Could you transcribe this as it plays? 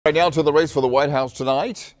Right now to the race for the White House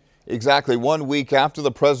tonight. Exactly 1 week after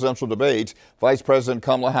the presidential debate, Vice President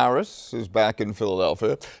Kamala Harris is back in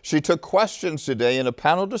Philadelphia. She took questions today in a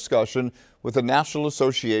panel discussion with the National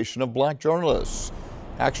Association of Black Journalists.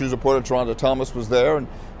 Action News reporter Taronda Thomas was there, and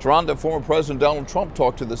Taronda, former President Donald Trump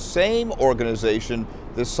talked to the same organization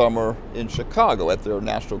this summer in Chicago at their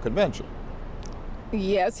national convention.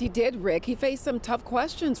 Yes, he did, Rick. He faced some tough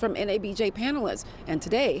questions from NABJ panelists, and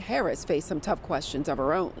today Harris faced some tough questions of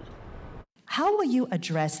her own. How will you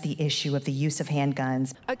address the issue of the use of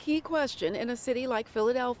handguns? A key question in a city like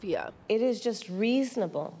Philadelphia. It is just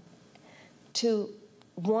reasonable to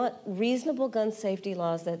want reasonable gun safety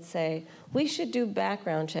laws that say we should do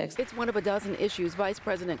background checks. It's one of a dozen issues Vice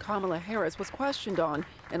President Kamala Harris was questioned on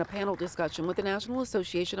in a panel discussion with the National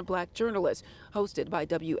Association of Black Journalists, hosted by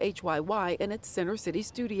WHYY in its Center City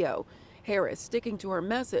studio. Harris sticking to her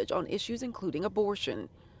message on issues including abortion.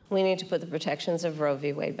 We need to put the protections of Roe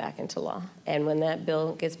v. Wade back into law. And when that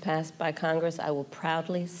bill gets passed by Congress, I will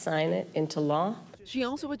proudly sign it into law. She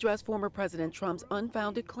also addressed former President Trump's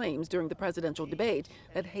unfounded claims during the presidential debate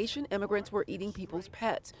that Haitian immigrants were eating people's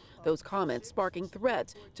pets. Those comments sparking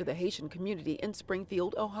threats to the Haitian community in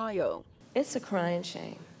Springfield, Ohio. It's a crying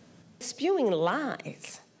shame. Spewing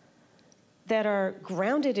lies that are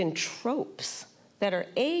grounded in tropes that are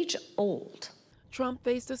age-old. Trump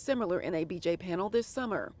faced a similar NABJ panel this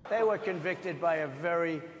summer. They were convicted by a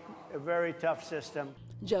very tough system.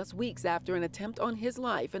 Just weeks after an attempt on his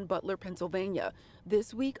life in Butler, Pennsylvania.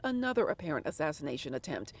 This week, another apparent assassination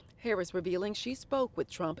attempt. Harris revealing she spoke with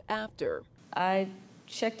Trump after. I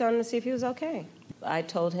checked on him to see if he was okay. I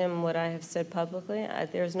told him what I have said publicly.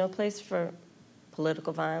 There's no place for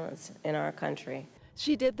political violence in our country.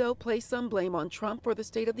 She did, though, place some blame on Trump for the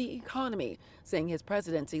state of the economy, saying his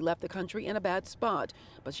presidency left the country in a bad spot.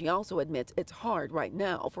 But she also admits it's hard right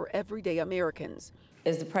now for everyday Americans.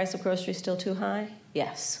 Is the price of groceries still too high?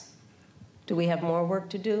 Yes. Do we have more work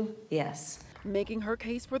to do? Yes. Making her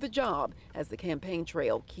case for the job as the campaign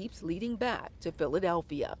trail keeps leading back to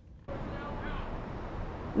Philadelphia.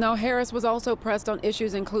 Now, Harris was also pressed on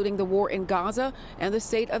issues including the war in Gaza and the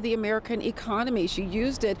state of the American economy. She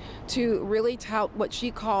used it to really tout what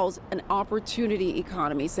she calls an opportunity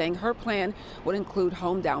economy, saying her plan would include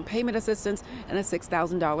home down payment assistance and a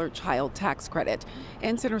 $6,000 child tax credit.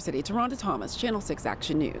 In Center City, Taronda Thomas, Channel 6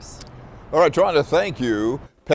 Action News. All right, Taronda, thank you.